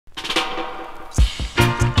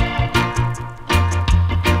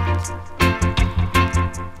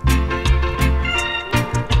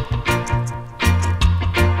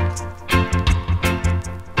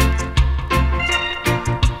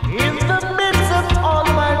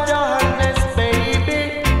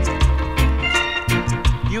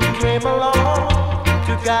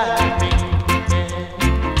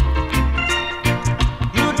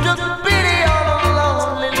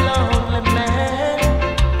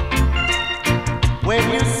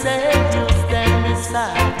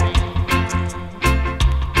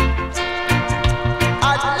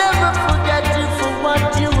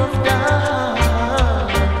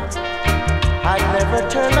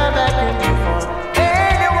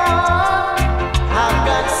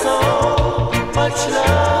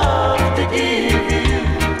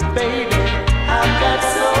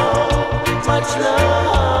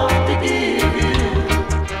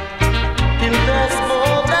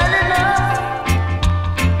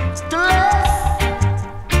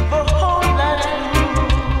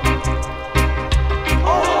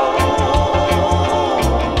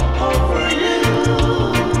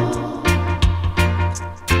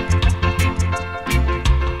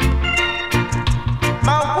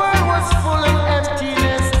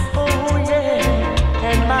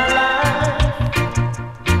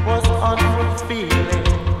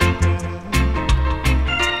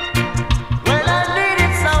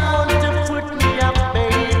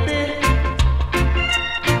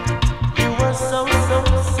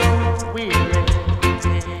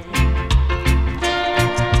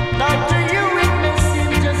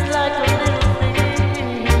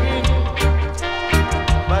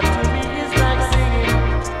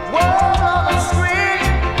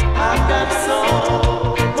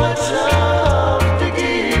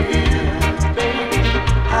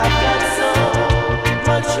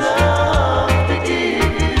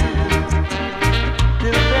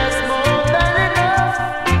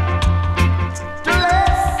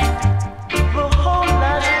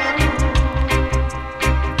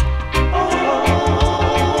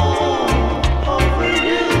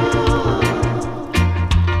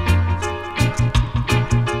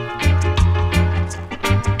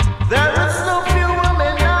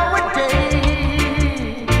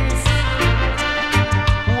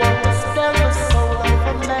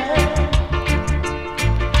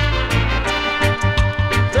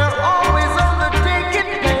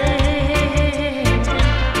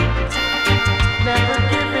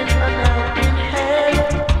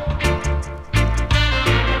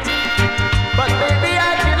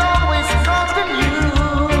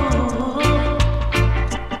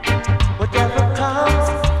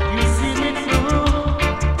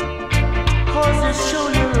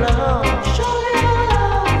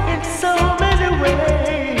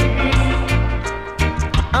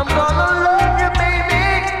I'm gonna love you, baby,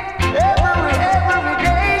 every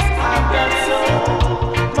day. I've got so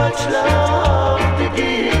much love to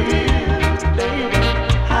give you, baby.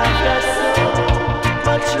 I've got so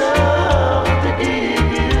much love to give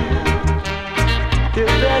you.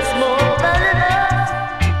 Till there's more than enough,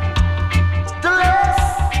 the less,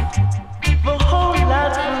 the whole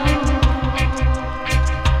lot for you.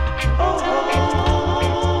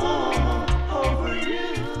 Over you.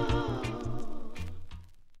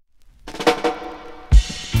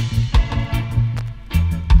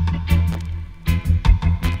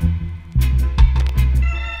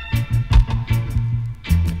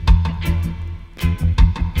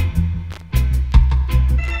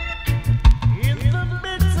 In the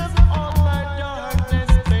midst of all my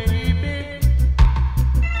darkness, baby,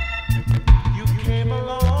 you came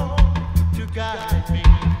along to guide me.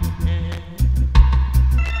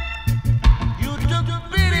 You took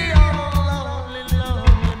pity on a lonely,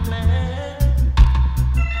 lonely man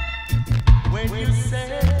when you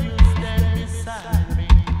said you'd stand beside me.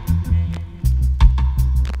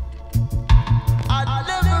 I'd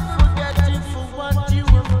never forget you for what you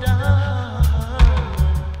have done.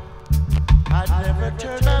 I'd never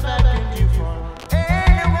turn